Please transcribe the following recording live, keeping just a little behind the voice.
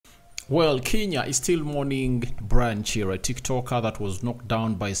Well, Kenya is still mourning Brian Chira, a TikToker that was knocked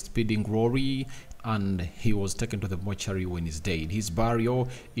down by a speeding lorry and he was taken to the mortuary when he's dead. His burial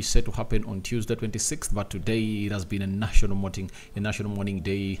is set to happen on Tuesday 26th, but today it has been a national mourning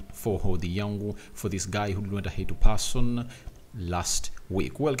day for this guy who went ahead to pass on last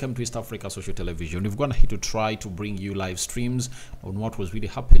week. Welcome to East Africa Social Television. We've gone ahead to try to bring you live streams on what was really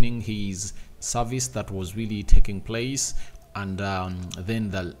happening, his service that was really taking place, and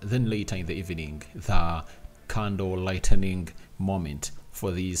then later in the evening, the candle lightening moment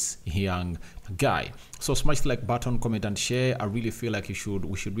for this young guy. So smash the like button, comment and share. I really feel like we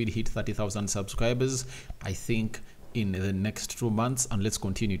should really hit 30,000 subscribers, I think, in the next 2 months, and let's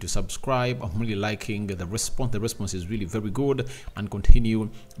continue to subscribe. I'm really liking the response is really very good, and continue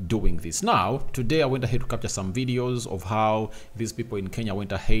doing this. Now today I went ahead to capture some videos of how these people in Kenya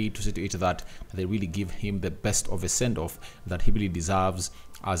went ahead to see to it that they really give him the best of a send-off that he really deserves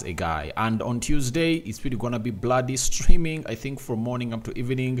as a guy. And on Tuesday it's really gonna be bloody streaming, I think, from morning up to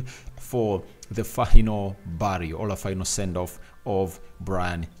evening for the final burial or a final send-off of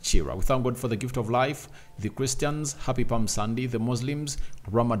Brian Chira. We thank God for the gift of life. The Christians, happy Palm Sunday. The Muslims,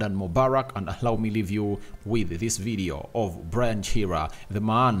 Ramadan Mubarak. And allow me leave you with this video of Brian Chira, the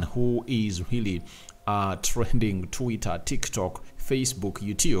man who is really trending Twitter, TikTok, Facebook,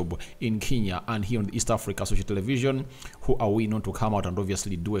 YouTube in Kenya and here on the East Africa Social Television. Who are we not to come out and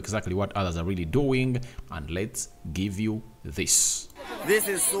obviously do exactly what others are really doing? And let's give you this. This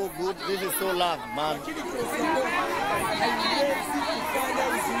is so good. This is so love, man.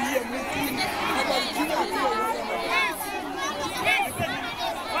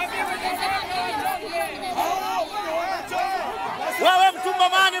 Wewe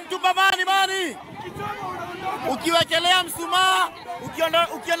mtumbamani mani. Ukiwekelea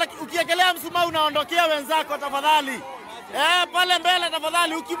mshumaa unaondokea wenzako tafadhali. Pale mbele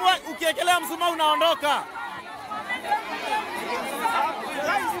tafadhali, ukiekelea mshumaa unaondoka.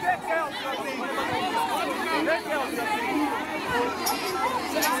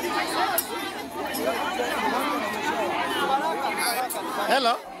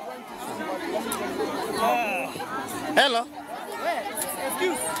 Hello. Hello.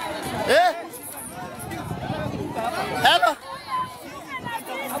 Excuse. Hello.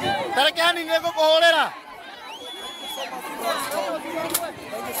 Tarekani nego kuholera.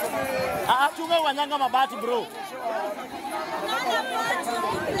 Chunga wanyanga mabati bro.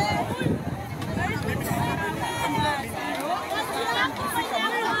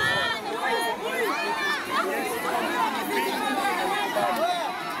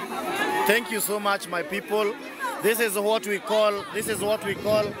 Thank you so much, my people. This is what we call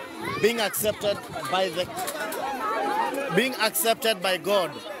being accepted by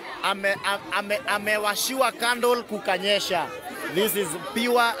God. Amewashiwa candle kukanyesha. This is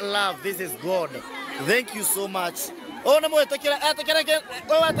pure love. This is God. Thank you so much. Oh, namo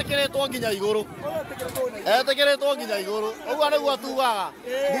etekere twanginya iguru. Etekere twanginya iguru. Ogwa niguo tugaga.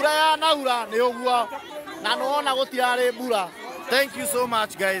 Mbura ya naura ni ogwa. Na noona gutirare mbura. Thank you so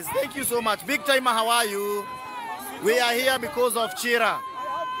much, guys. Thank you so much. Big Timer, how are you? We are here because of Chira.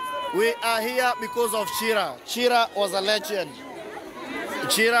 We are here because of Chira. Chira was a legend.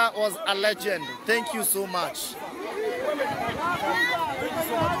 Chira was a legend. Thank you so much.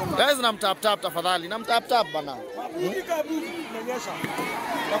 Guys, nam tap tafadhali. Nam tap bana.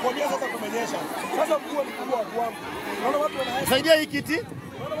 Saidia hii kiti?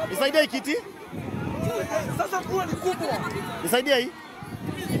 Isaidia hii kiti? Sasa kuwa ni kubwa. Isaidia hii?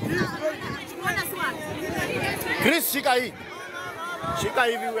 Chris, shika hii. Shika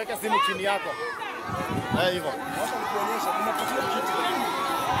hivi uweke simu chini yako. Hivyo.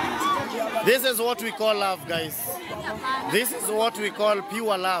 This is what we call love, guys. This is what we call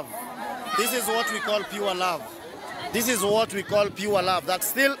pure love. This is what we call pure love. This is what we call pure love. That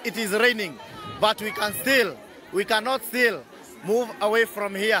still it is raining, but we cannot still move away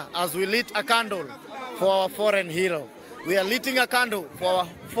from here as we lit a candle for our fallen hero. We are lighting a candle for our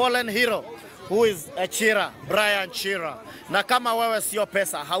fallen hero, who is a Chira, Brian Chira. Na kama wewe sio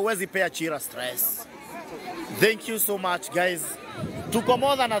pesa, hauwezi pea Chira stress. Thank you so much, guys. Tuko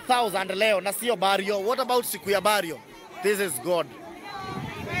more than 1,000 leo na sio burial. What about siku ya burial? This is God.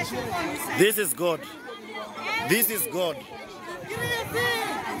 This is God. This is God.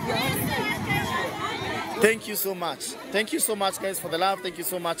 Thank you so much. Thank you so much, guys, for the love. Thank you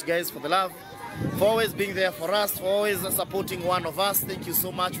so much, guys, for the love. For always being there for us, for always supporting one of us. Thank you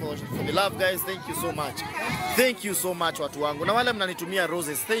so much for the love, guys. Thank you so much. Thank you so much, watu wangu. Na wale mnanitumia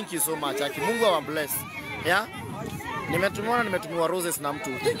roses, thank you so much. Aki Mungu awa bless. Yeah? Nimetumiwa roses na mtu.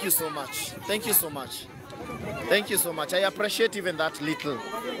 Thank you so much. Thank you so much. Thank you so much. I appreciate even that little.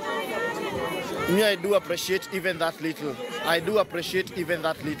 Me, I do appreciate even that little. I do appreciate even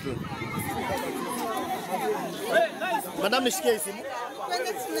that little. Madam, nishikie simu.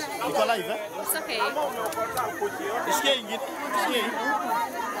 Iko live, eh? It's okay. Nishikie ingine. Nishikie.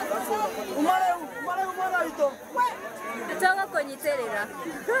 Kutoka kwenye terera.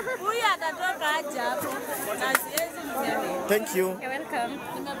 Huyu atatoka aje hapo. Na siwezi mjani. Thank you. You're welcome.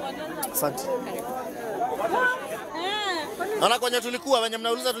 Asante. Naona kwenye tulikuwa wenye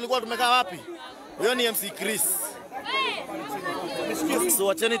mnauliza tulikuwa tumekaa wapi? Huyo ni MC Chris. So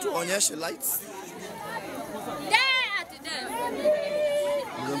wacheni tuonyeshe lights.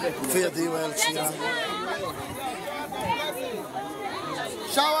 Fare thee well, Chira.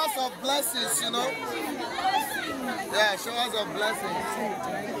 Showers of blessings, you know. Yeah, showers of blessings.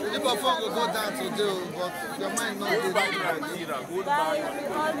 People will go down to do, but your mind not do that.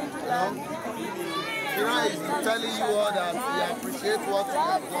 Chira is telling you all that he appreciates what you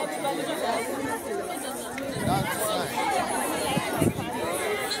have done today. That's fine.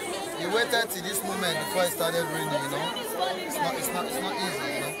 He waited till this moment before it started raining, you know. It's not easy,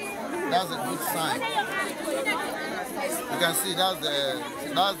 you know. That's a good sign. You can see that's the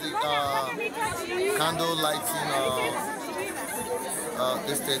candle lighting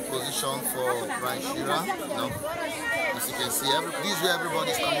this state position for Brian Chira. You know, as you can see, this is where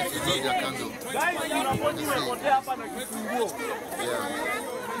everybody's coming to enjoy their candle. You see. Yeah.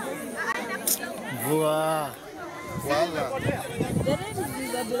 Wow. Voila. The rain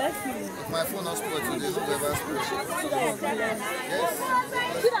is a blessing. If my phone not spoiled today, whoever spoiled. Yes.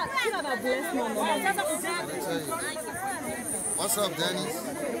 Chira a blessing. Let me tell you. What's up, Dennis?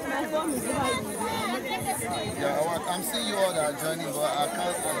 Yeah, I'm seeing you all that are joining, but I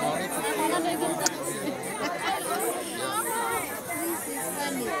can't. I need to follow everyone.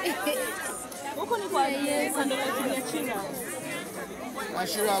 And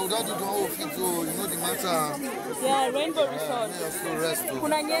Chira, without the one who fit to, you know the matter. Yeah, rainbow resort. May also rest too.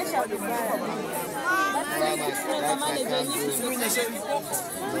 Kunanyesha vibaya.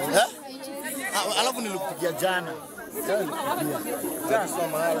 Alafu nilikupigia jana. Jana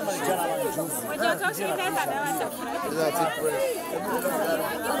soma jana juzi.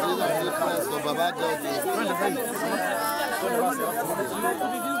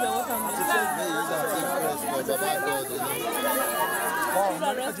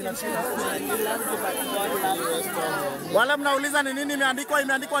 Wale mnauliza ni nini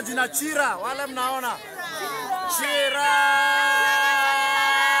imeandikwa jina Chira. Wale mnaona Chira.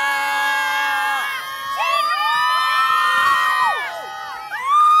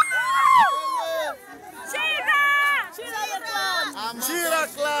 Chira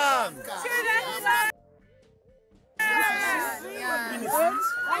clan.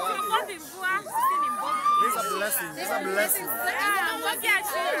 It's a blessing. It's a blessing.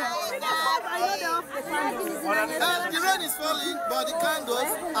 The rain is falling, but the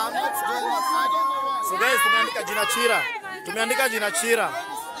candles are not going up. I don't know why. So guys, tumeandika jina Chira. Tumeandika jina Chira.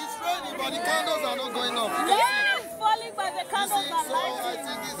 It's raining, but the candles are not going up. Falling, but the candles are So I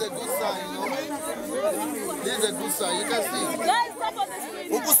think this is a good sign, you know. This is a good sign. You can see. Guys, stop on the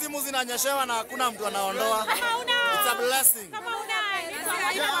screen. Huku simu zinanyeshewa na hakuna mtu anaondoa. It's a blessing.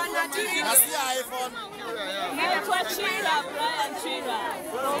 Na si iPhone. Inaitwa Chira, Brian Chira.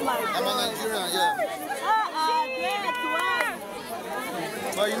 Oh my God. I'm a Nigerian, yeah. Great one.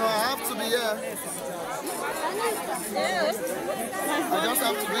 But you know, I have to be here. I just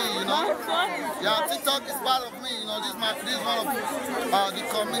have to be, you know. Yeah, TikTok is part of me, you know. This is one of the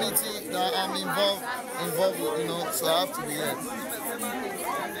community that I'm involved with, you know. So I have to be here.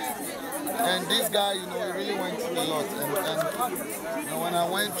 And this guy, you know, he really went through a lot. And you know, when I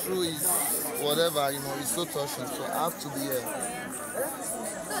went through his whatever, you know, it's so touching. So I have to be here.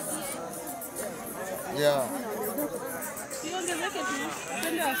 Yeah.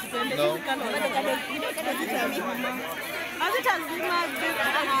 No.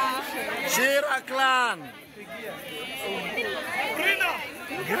 Chira clan.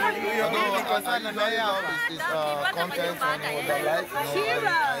 Although I usually love his content on the life, you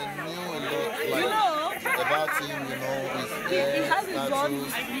know, I knew a lot about him, you know, his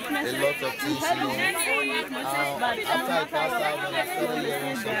tattoos, a lot of things, you know. After I passed out, and I started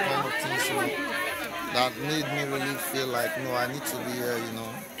hearing some kind of things, you know, that made me really feel like, no, I need to be here, you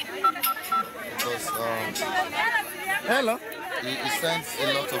know, because Hello. he sends a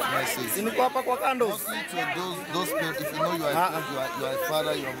lot of messages. Niko hapa kwa kando. Mostly to those people, if you know you are a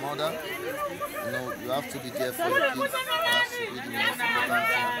father, you are a mother, you know, you have to be there for your kids. That's really the most important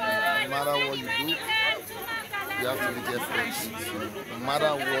thing. No matter what you do, you have to be careful with kids. You know. No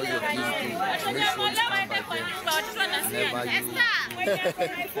matter what your kids do, make sure you stand by them. Never you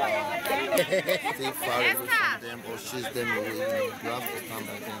stay far away from them or chase them away. You know. You have to stand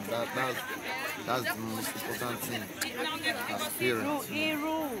by them. That's the most important thing as parents.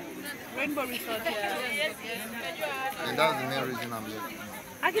 Rainbow Resort here. And that's the main reason I'm here.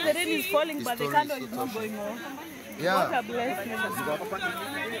 Actually, the rain is falling, but the candle is not going on. Yeah. What a blessing.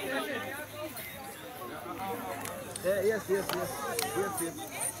 Yes.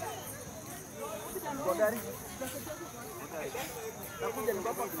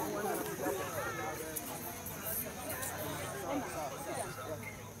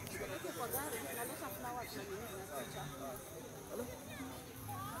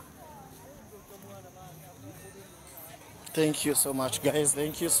 Thank you so much guys,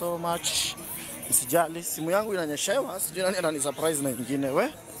 thank you so much. Sijali, simu yangu inanyeshewa, sijui nani anani surprise na nyingine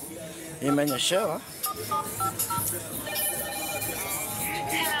we. Imenyeshewa.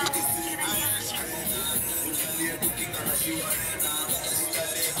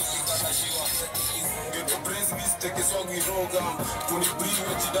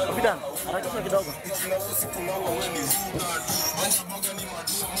 Kapitan, harakisha kidogo.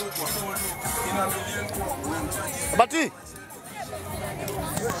 Bati.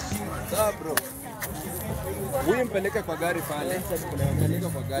 Sawa bro. Huyu mpeleke kwa gari pale. Mpeleke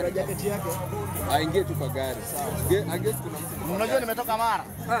kwa gari. Kuna jaketi yake. Aingie tu kwa gari. Sawa. I guess kuna mtu. Unajua nimetoka Mara.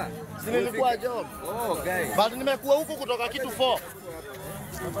 Si nilikuwa job. Oh, guys. Bado nimekuwa huku kutoka kitu 4.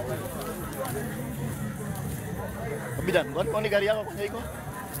 Kapitan, ngoni gari yako kwenye iko?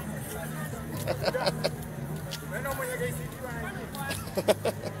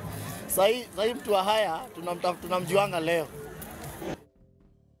 Sai mtu wa haya tunamjuanga leo.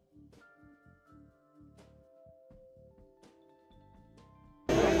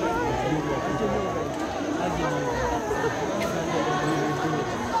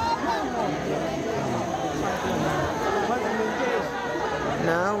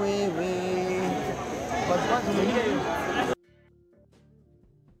 Na wewe.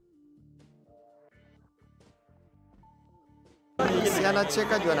 Si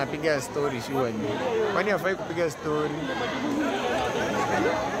anacheka juu anapiga story shua ni. Kwani hafai kupiga story?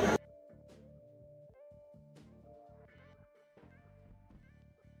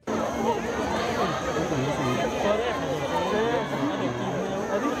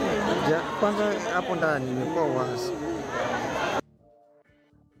 Kwanza hapo ndani imekuwa wazi.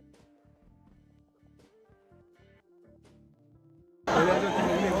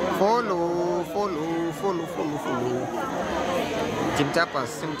 Follow.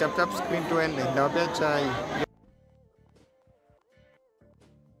 Simtap screen tuende. Ndawapea chai.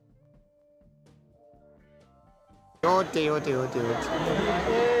 Yote.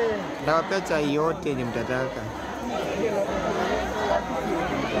 Ndawapea chai yote yenye mtataka.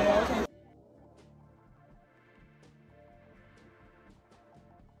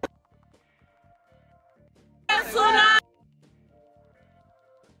 Follow.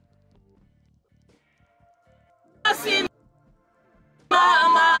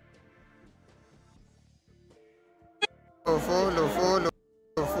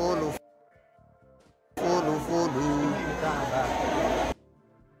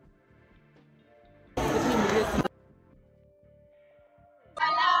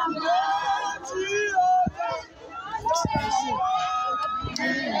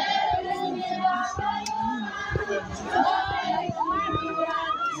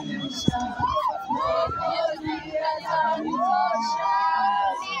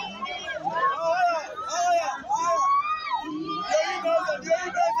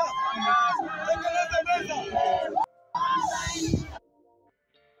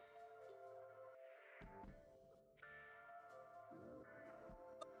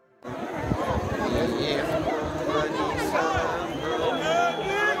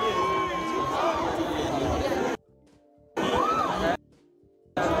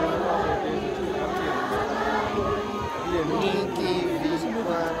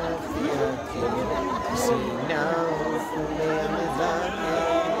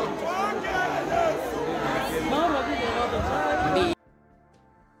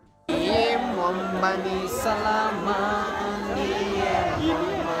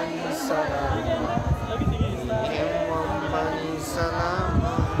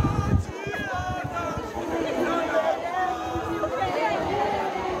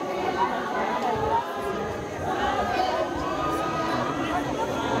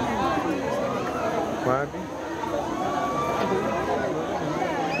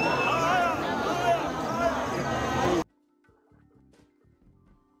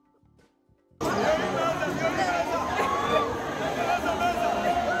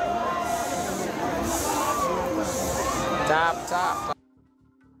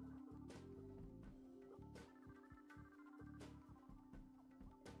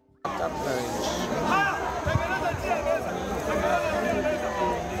 Kama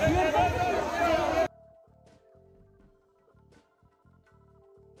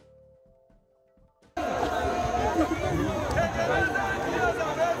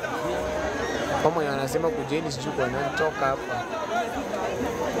anasema kujeni sijui kwa nani toka hapa.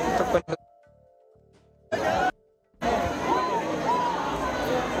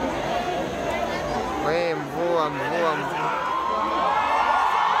 Wewe mvua.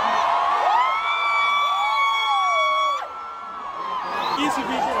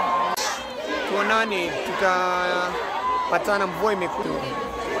 Tuonane, tutapatana, mvua imekuja.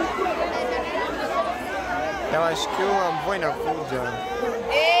 Yawashikiwa mvua inakuja.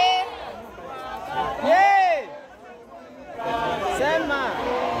 Sema.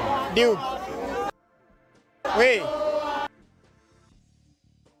 Diu. Wei.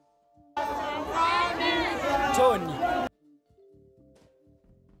 Tony.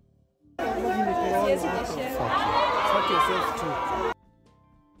 Fuck yourself too.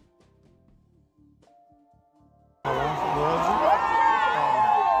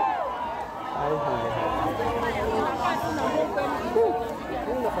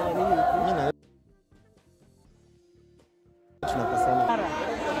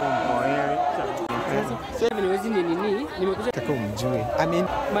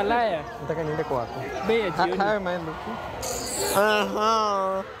 Malaya. Nataka niende kwako. Bei ya jioni. Hayo maendo.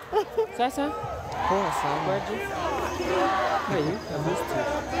 Aha. Sasa? Poa sana. Kwaje? Hayo,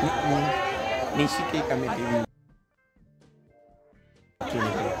 nishike kamera hivi.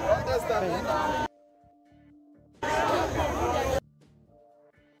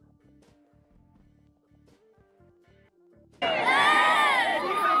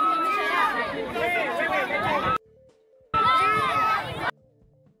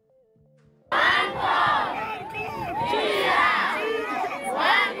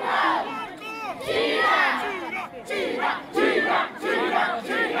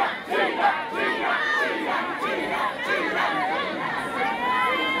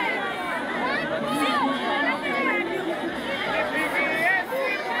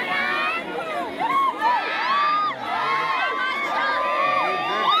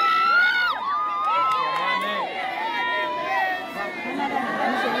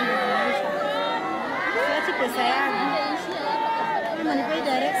 Pesa yangu. Kama nipe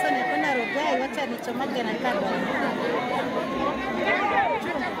direction ya kwenda Rogai, wacha nichomage na kado.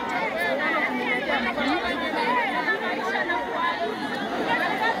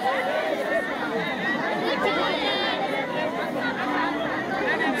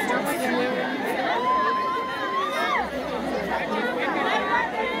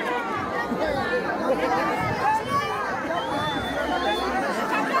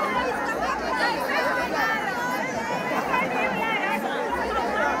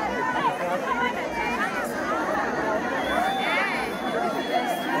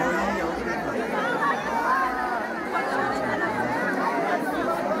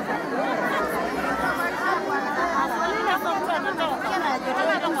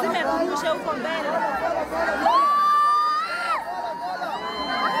 Huko mbele.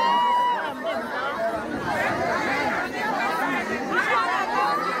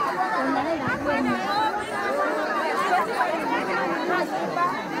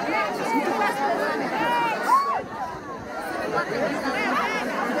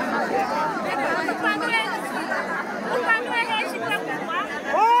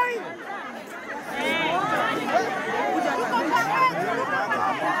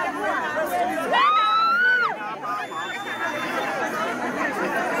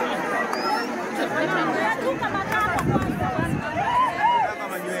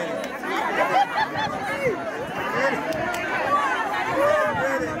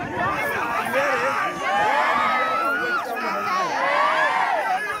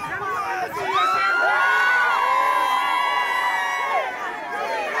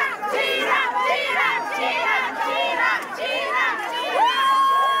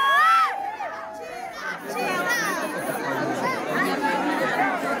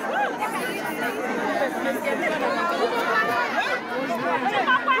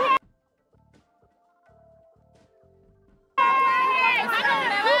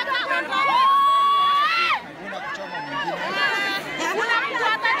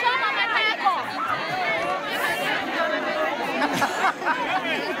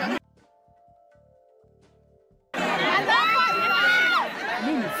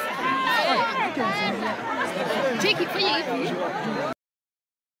 Cheki fanya hivi.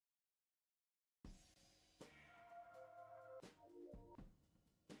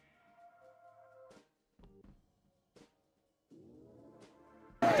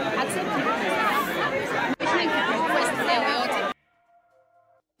 Aksa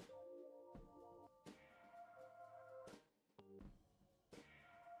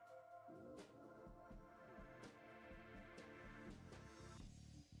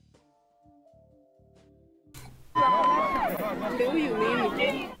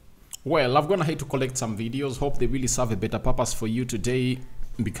Well, I've gone ahead to collect some videos. Hope they really serve a better purpose for you today,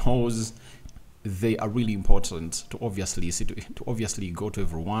 because they are really important to obviously go to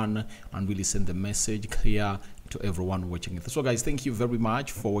everyone and really send the message clear to everyone watching it. So guys, thank you very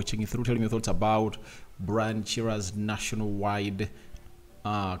much for watching it through, telling me your thoughts about brand Chira's nationwide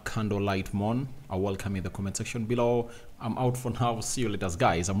candlelight mourn. I welcome in the comment section below. I'm out for now. See you later,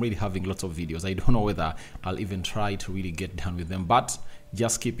 guys. I'm really having lots of videos. I don't know whether I'll even try to really get done with them, but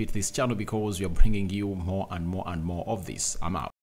just keep it this channel, because we are bringing you more and more and more of this. I'm out.